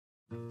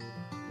Today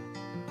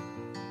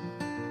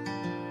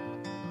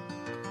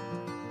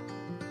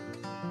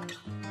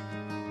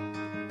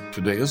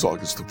is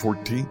August the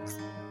 14th.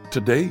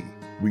 Today,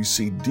 we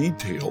see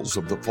details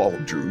of the fall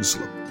of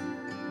Jerusalem.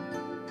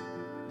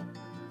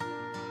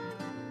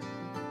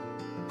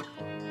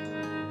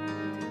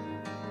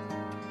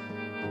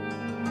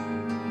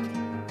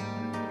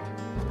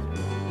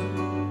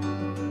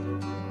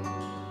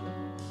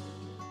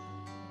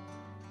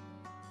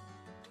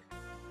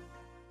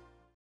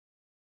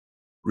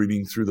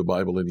 Reading through the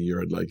Bible in a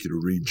year, I'd like you to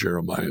read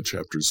Jeremiah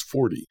chapters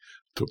 40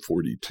 to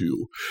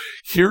 42.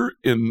 Here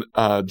in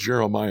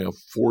Jeremiah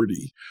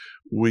 40,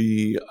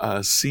 we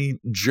see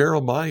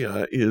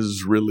Jeremiah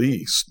is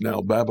released.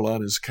 Now,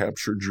 Babylon has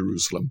captured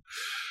Jerusalem.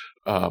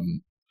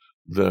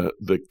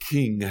 The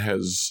king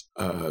has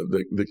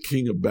the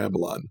king of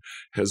Babylon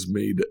has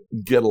made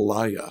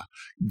Gedaliah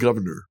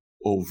governor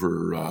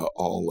over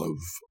all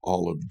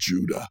of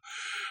Judah.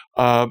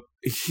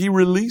 He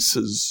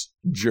releases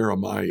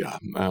Jeremiah.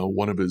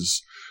 One of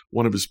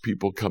his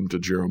people come to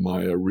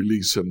Jeremiah,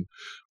 release him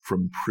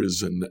from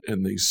prison,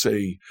 and they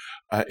say,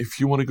 if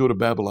you want to go to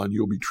Babylon,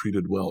 you'll be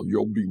treated well.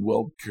 You'll be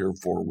well cared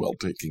for, well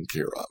taken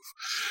care of.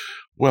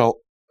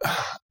 Well,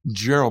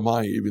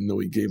 Jeremiah, even though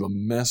he gave a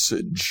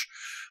message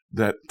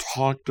that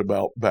talked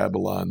about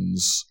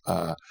Babylon's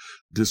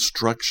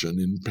destruction,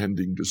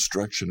 impending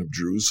destruction of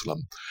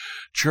Jerusalem,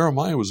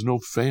 Jeremiah was no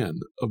fan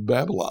of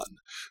Babylon.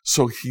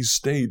 So he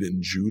stayed in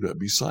Judah.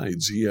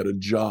 Besides, he had a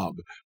job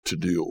to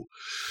do.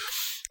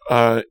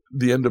 The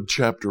end of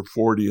chapter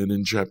 40 and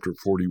in chapter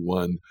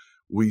 41,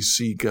 we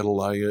see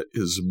Gedaliah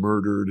is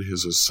murdered.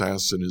 His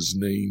assassin is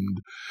named.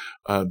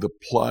 The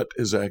plot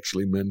is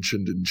actually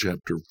mentioned in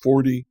chapter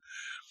 40.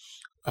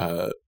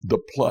 The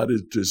plot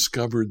is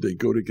discovered. They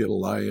go to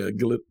Gedaliah.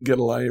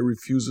 Gedaliah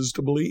refuses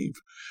to believe.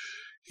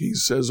 He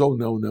says, oh,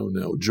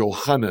 no.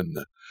 Johanan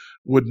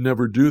would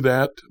never do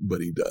that,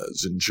 but he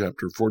does. In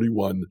chapter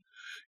 41,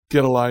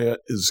 Gedaliah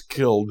is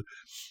killed.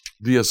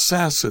 The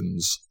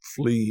assassins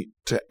flee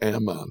to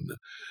Ammon.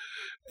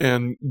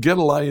 And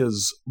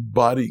Gedaliah's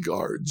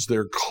bodyguards,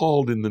 they're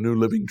called in the New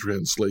Living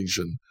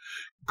Translation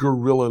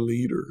guerrilla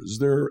leaders.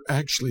 They're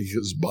actually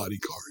his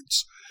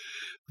bodyguards.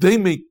 They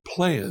make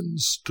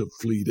plans to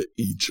flee to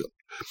Egypt.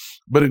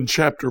 But in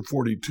chapter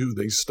 42,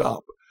 they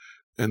stop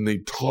and they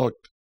talk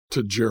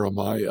to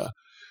Jeremiah,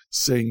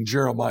 saying,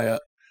 Jeremiah,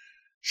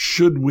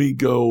 should we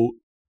go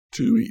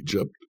to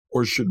Egypt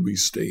or should we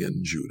stay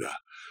in Judah?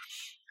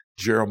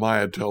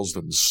 Jeremiah tells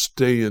them,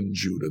 stay in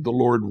Judah. The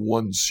Lord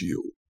wants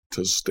you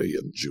to stay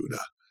in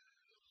Judah.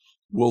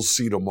 We'll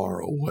see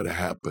tomorrow what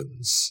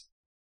happens.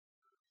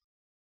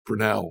 For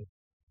now,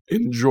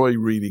 enjoy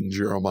reading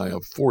Jeremiah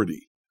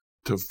 40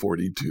 to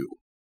 42.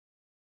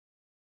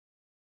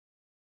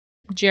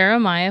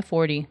 Jeremiah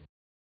 40.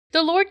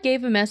 The Lord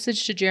gave a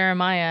message to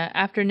Jeremiah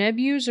after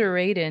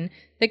Nebuzaradan,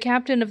 the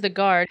captain of the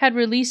guard, had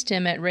released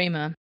him at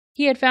Ramah.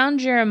 He had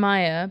found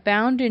Jeremiah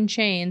bound in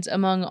chains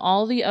among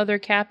all the other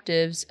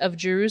captives of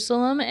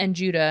Jerusalem and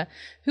Judah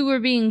who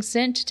were being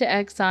sent to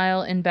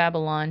exile in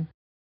Babylon.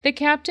 The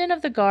captain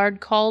of the guard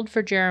called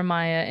for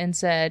Jeremiah and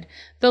said,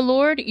 The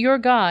Lord your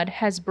God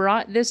has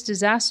brought this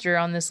disaster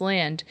on this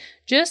land,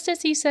 just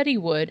as he said he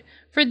would,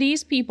 for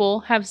these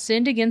people have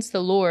sinned against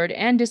the Lord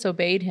and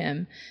disobeyed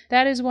him.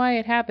 That is why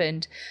it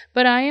happened.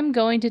 But I am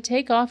going to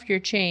take off your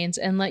chains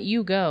and let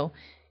you go.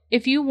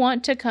 If you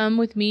want to come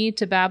with me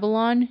to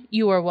Babylon,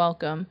 you are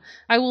welcome.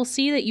 I will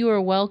see that you are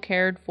well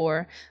cared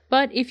for.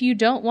 But if you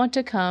don't want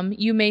to come,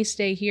 you may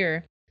stay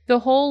here. The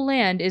whole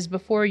land is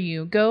before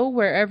you. Go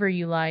wherever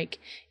you like.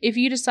 If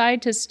you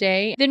decide to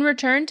stay, then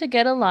return to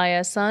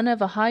Gedaliah, son of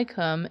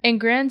Ahikam and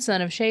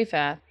grandson of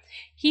Shaphat.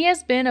 He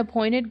has been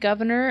appointed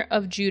governor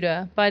of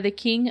Judah by the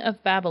king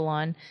of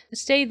Babylon.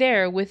 Stay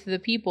there with the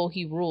people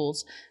he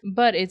rules.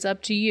 But it's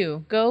up to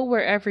you. Go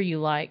wherever you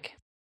like.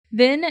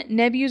 Then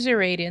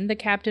Nebuzaradan, the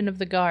captain of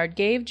the guard,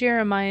 gave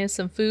Jeremiah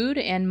some food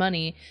and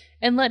money,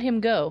 and let him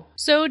go.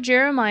 So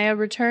Jeremiah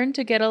returned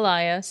to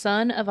Gedaliah,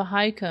 son of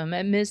Ahikam,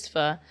 at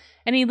Mizpah,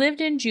 and he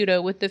lived in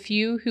Judah with the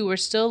few who were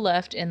still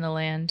left in the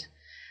land.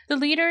 The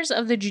leaders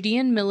of the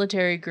Judean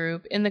military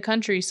group in the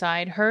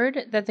countryside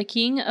heard that the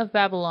king of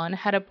Babylon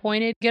had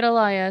appointed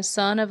Gedaliah,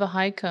 son of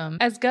Ahikam,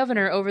 as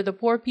governor over the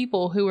poor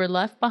people who were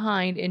left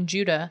behind in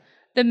Judah,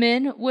 the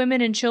men, women,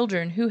 and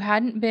children who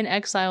hadn't been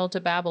exiled to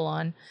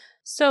Babylon.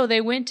 So they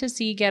went to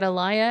see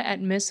Gedaliah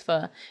at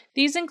Mizpah.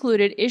 These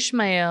included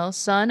Ishmael,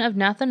 son of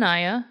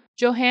Nathaniah,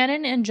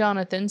 Johanan and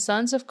Jonathan,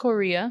 sons of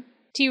Korea,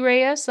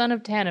 Teraiah, son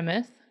of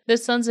Tanumeth, the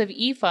sons of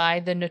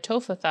Ephi the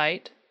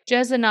Netophathite,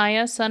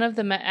 Jezaniah, son of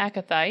the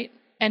Maacathite,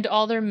 and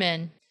all their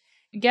men.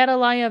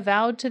 Gedaliah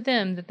vowed to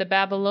them that the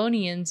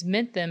Babylonians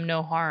meant them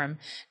no harm.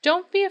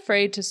 Don't be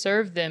afraid to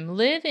serve them.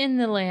 Live in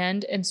the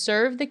land and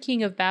serve the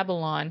king of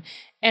Babylon,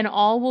 and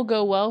all will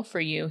go well for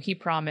you, he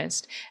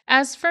promised.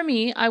 As for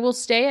me, I will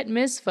stay at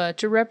Mizpah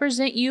to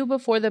represent you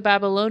before the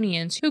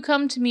Babylonians who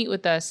come to meet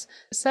with us.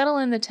 Settle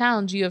in the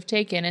towns you have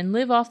taken and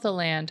live off the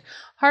land.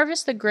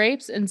 Harvest the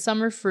grapes and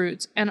summer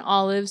fruits and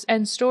olives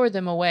and store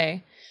them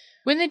away.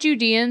 When the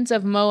Judeans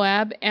of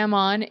Moab,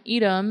 Ammon,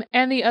 Edom,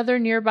 and the other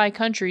nearby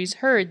countries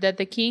heard that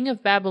the king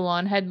of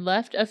Babylon had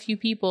left a few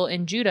people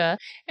in Judah,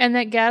 and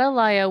that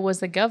Gedaliah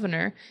was the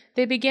governor,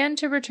 they began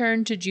to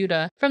return to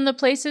Judah from the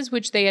places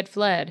which they had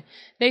fled.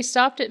 They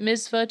stopped at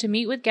Mizpah to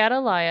meet with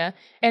Gedaliah,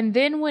 and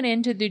then went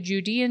into the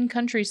Judean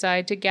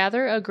countryside to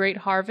gather a great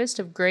harvest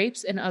of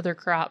grapes and other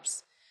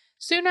crops.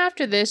 Soon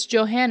after this,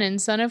 Johanan,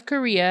 son of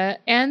Kareah,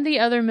 and the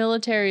other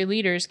military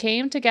leaders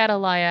came to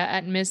Gedaliah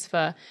at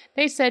Mizpah.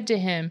 They said to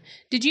him,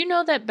 "Did you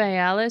know that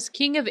Baalis,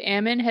 king of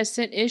Ammon, has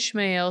sent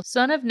Ishmael,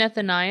 son of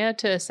Nethaniah,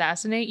 to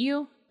assassinate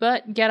you?"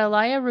 But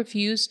Gedaliah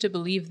refused to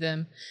believe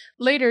them.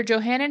 Later,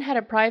 Johanan had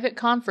a private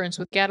conference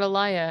with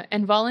Gedaliah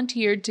and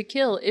volunteered to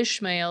kill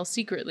Ishmael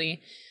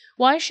secretly.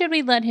 "Why should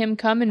we let him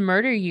come and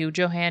murder you?"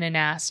 Johanan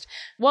asked.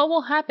 "What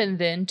will happen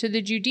then to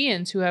the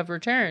Judeans who have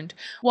returned?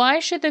 Why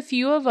should the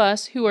few of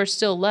us who are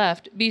still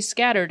left be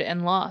scattered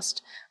and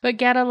lost?" But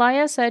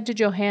Gedaliah said to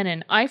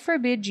Johanan, "I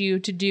forbid you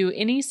to do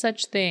any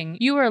such thing.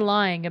 You are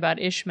lying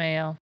about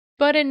Ishmael."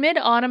 But in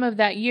mid-autumn of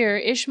that year,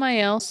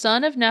 Ishmael,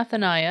 son of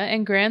Nethaniah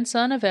and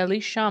grandson of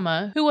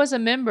Elishama, who was a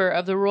member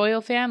of the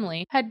royal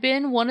family, had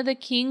been one of the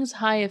king's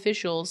high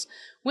officials,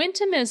 went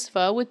to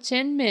Mizpah with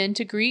 10 men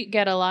to greet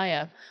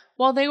Gedaliah.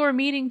 While they were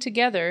meeting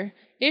together,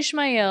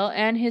 Ishmael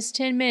and his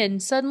 10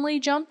 men suddenly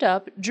jumped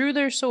up, drew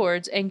their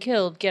swords, and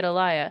killed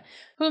Gedaliah,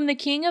 whom the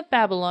king of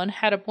Babylon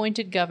had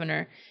appointed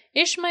governor.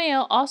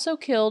 Ishmael also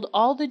killed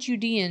all the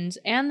Judeans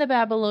and the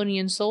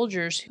Babylonian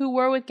soldiers who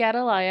were with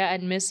Gedaliah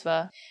at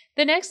Mizpah.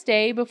 The next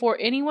day, before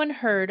anyone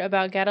heard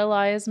about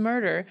Gedaliah's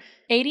murder,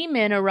 80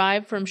 men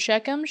arrived from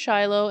Shechem,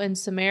 Shiloh, and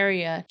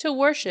Samaria to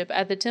worship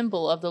at the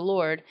temple of the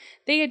Lord.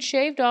 They had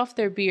shaved off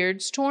their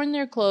beards, torn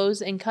their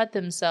clothes, and cut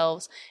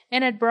themselves,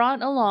 and had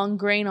brought along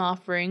grain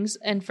offerings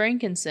and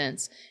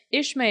frankincense.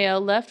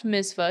 Ishmael left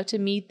Mizpah to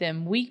meet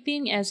them,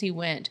 weeping as he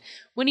went.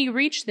 When he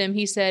reached them,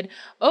 he said,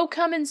 "Oh,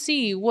 come and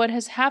see what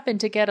has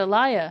happened to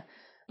Gedaliah."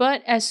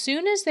 But as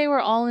soon as they were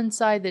all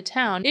inside the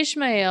town,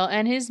 Ishmael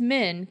and his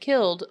men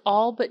killed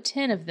all but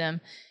 10 of them,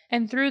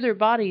 and threw their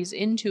bodies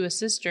into a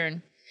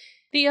cistern.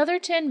 The other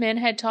 10 men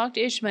had talked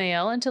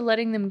Ishmael into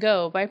letting them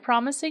go by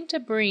promising to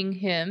bring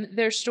him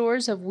their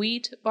stores of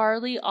wheat,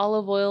 barley,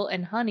 olive oil,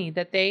 and honey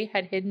that they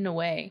had hidden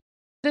away.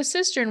 The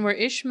cistern where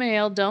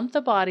Ishmael dumped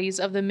the bodies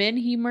of the men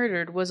he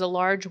murdered was a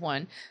large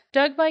one,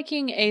 dug by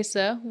King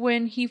Asa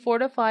when he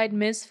fortified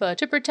Mizpah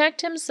to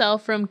protect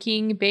himself from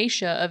King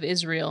Baasha of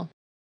Israel.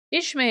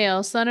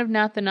 Ishmael, son of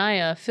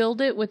Nethaniah, filled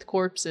it with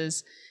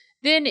corpses.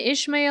 Then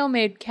Ishmael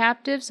made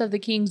captives of the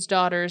king's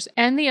daughters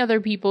and the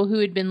other people who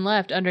had been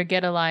left under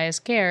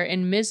Gedaliah's care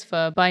in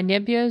Mizpah by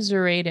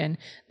Nebuzaradan,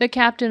 the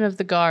captain of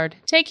the guard.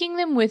 Taking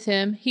them with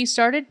him, he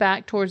started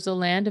back towards the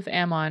land of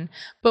Ammon.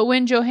 But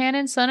when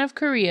Johanan, son of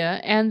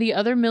Kareah, and the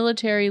other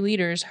military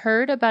leaders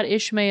heard about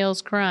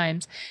Ishmael's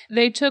crimes,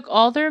 they took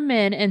all their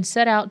men and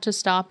set out to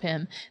stop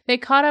him. They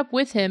caught up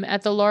with him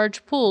at the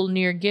large pool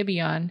near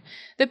Gibeon.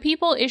 The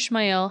people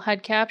Ishmael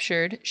had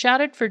captured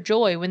shouted for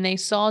joy when they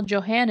saw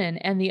Johanan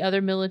and the other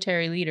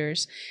military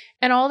leaders,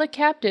 and all the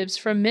captives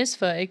from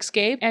Mizpah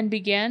escaped and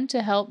began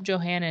to help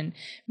Johanan.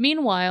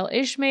 Meanwhile,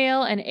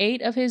 Ishmael and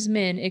 8 of his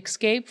men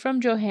escaped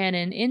from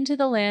Johanan into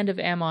the land of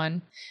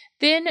Ammon.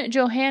 Then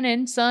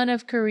Johanan, son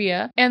of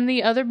Kareah, and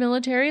the other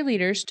military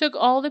leaders took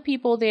all the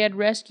people they had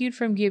rescued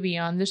from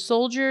Gibeon, the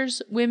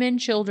soldiers, women,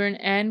 children,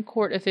 and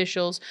court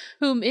officials,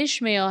 whom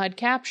Ishmael had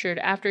captured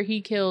after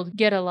he killed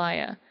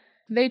Gedaliah.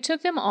 They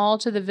took them all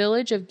to the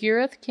village of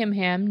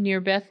Girath-Kimham near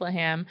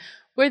Bethlehem,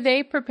 where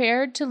they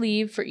prepared to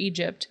leave for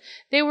Egypt.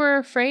 They were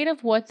afraid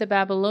of what the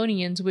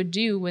Babylonians would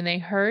do when they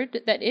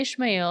heard that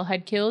Ishmael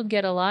had killed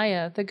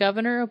Gedaliah, the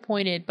governor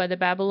appointed by the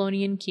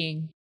Babylonian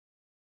king.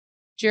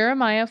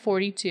 Jeremiah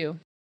 42.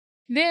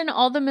 Then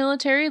all the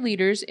military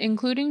leaders,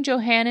 including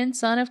Johanan,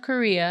 son of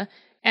Kareah,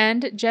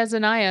 and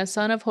Jezaniah,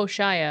 son of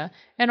Hoshaiah,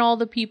 and all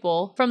the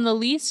people, from the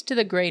least to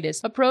the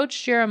greatest,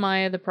 approached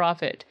Jeremiah the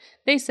prophet.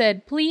 They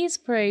said, "Please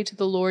pray to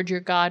the Lord your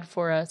God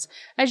for us.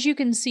 As you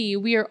can see,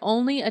 we are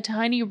only a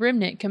tiny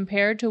remnant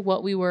compared to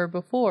what we were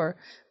before.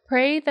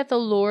 Pray that the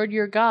Lord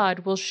your God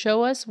will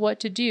show us what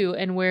to do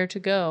and where to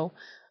go."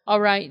 "All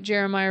right,"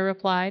 Jeremiah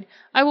replied.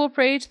 "I will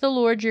pray to the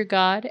Lord your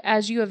God,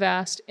 as you have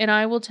asked, and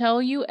I will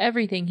tell you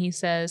everything he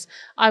says.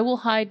 I will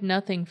hide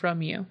nothing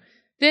from you."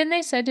 Then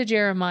they said to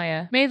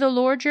Jeremiah, "May the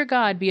Lord your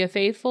God be a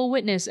faithful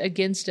witness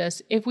against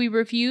us if we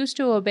refuse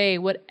to obey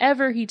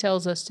whatever he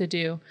tells us to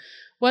do.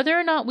 Whether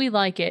or not we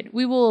like it,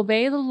 we will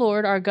obey the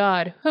Lord our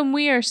God, whom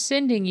we are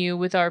sending you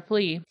with our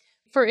plea.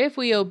 For if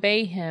we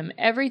obey him,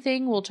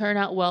 everything will turn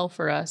out well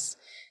for us."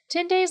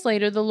 10 days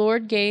later, the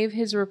Lord gave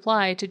his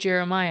reply to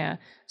Jeremiah.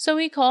 So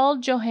he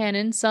called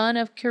Johanan, son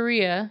of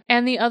Kareah,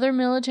 and the other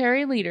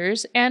military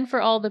leaders, and for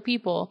all the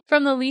people,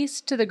 from the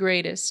least to the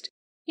greatest.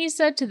 He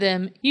said to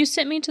them, "You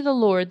sent me to the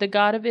Lord, the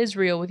God of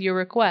Israel, with your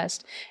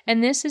request,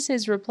 and this is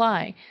his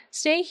reply.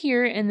 Stay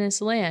here in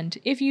this land.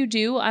 If you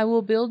do, I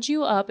will build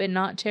you up and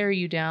not tear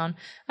you down.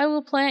 I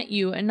will plant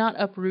you and not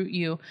uproot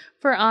you.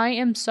 for I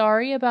am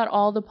sorry about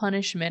all the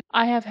punishment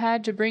I have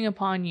had to bring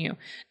upon you.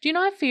 Do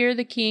not fear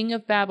the king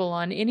of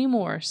Babylon any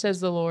more, says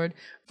the Lord,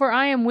 for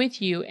I am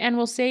with you, and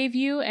will save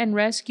you and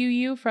rescue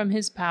you from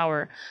his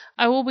power.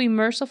 I will be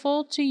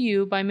merciful to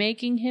you by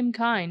making him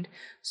kind,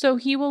 so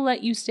he will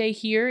let you stay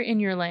here in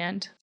your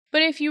land.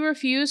 But if you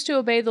refuse to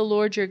obey the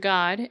Lord your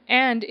God,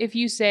 and if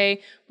you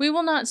say, "We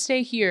will not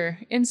stay here,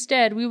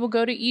 instead we will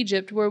go to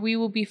Egypt where we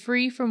will be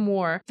free from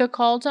war, the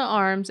call to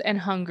arms, and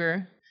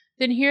hunger,"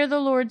 then hear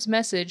the Lord's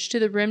message to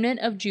the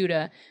remnant of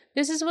Judah.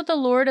 This is what the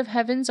Lord of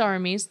heaven's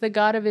armies, the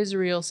God of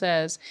Israel,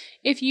 says.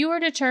 If you are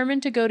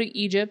determined to go to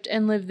Egypt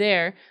and live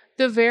there,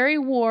 the very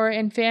war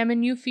and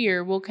famine you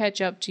fear will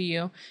catch up to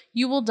you.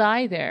 You will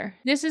die there.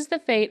 This is the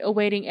fate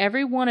awaiting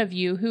every one of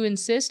you who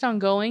insist on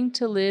going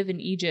to live in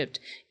Egypt.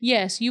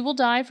 Yes, you will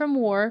die from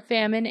war,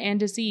 famine, and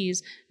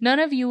disease. None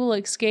of you will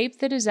escape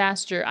the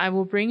disaster I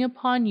will bring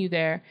upon you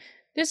there.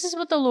 This is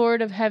what the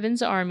Lord of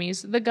heaven's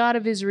armies, the God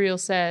of Israel,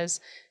 says.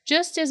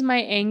 Just as my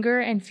anger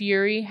and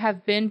fury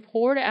have been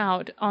poured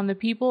out on the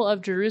people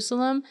of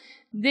Jerusalem,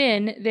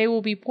 then they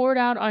will be poured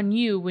out on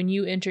you when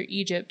you enter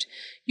Egypt.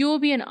 You will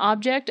be an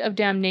object of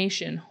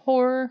damnation,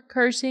 horror,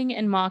 cursing,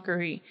 and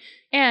mockery,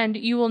 and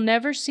you will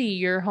never see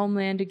your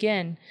homeland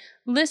again.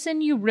 Listen,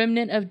 you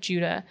remnant of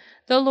Judah.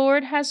 The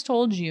Lord has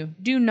told you,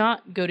 do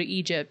not go to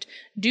Egypt.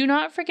 Do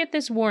not forget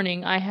this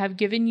warning I have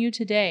given you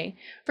today.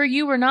 For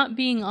you were not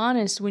being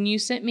honest when you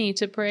sent me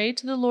to pray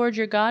to the Lord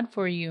your God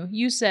for you.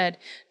 You said,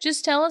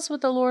 "Just tell us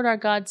what the Lord our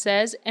God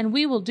says, and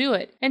we will do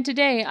it." And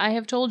today I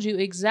have told you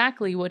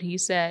exactly what he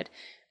said.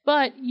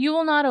 But you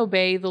will not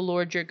obey the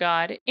Lord your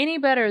God any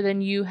better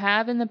than you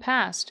have in the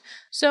past.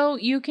 So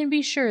you can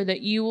be sure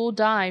that you will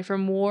die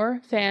from war,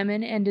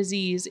 famine, and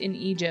disease in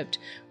Egypt,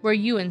 where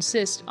you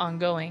insist on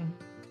going.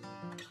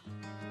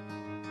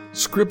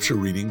 Scripture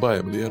reading by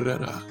Emily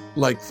Herrera.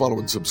 Like, follow,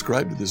 and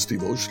subscribe to this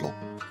devotional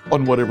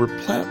on whatever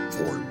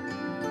platform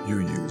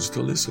you use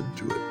to listen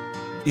to it.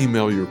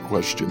 Email your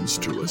questions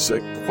to us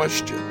at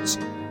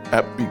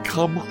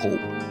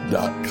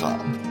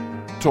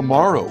questions@becomehope.com.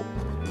 Tomorrow,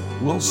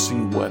 we'll see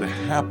what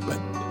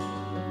happened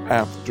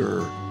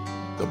after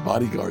the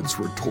bodyguards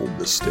were told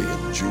to stay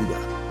in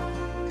Judah.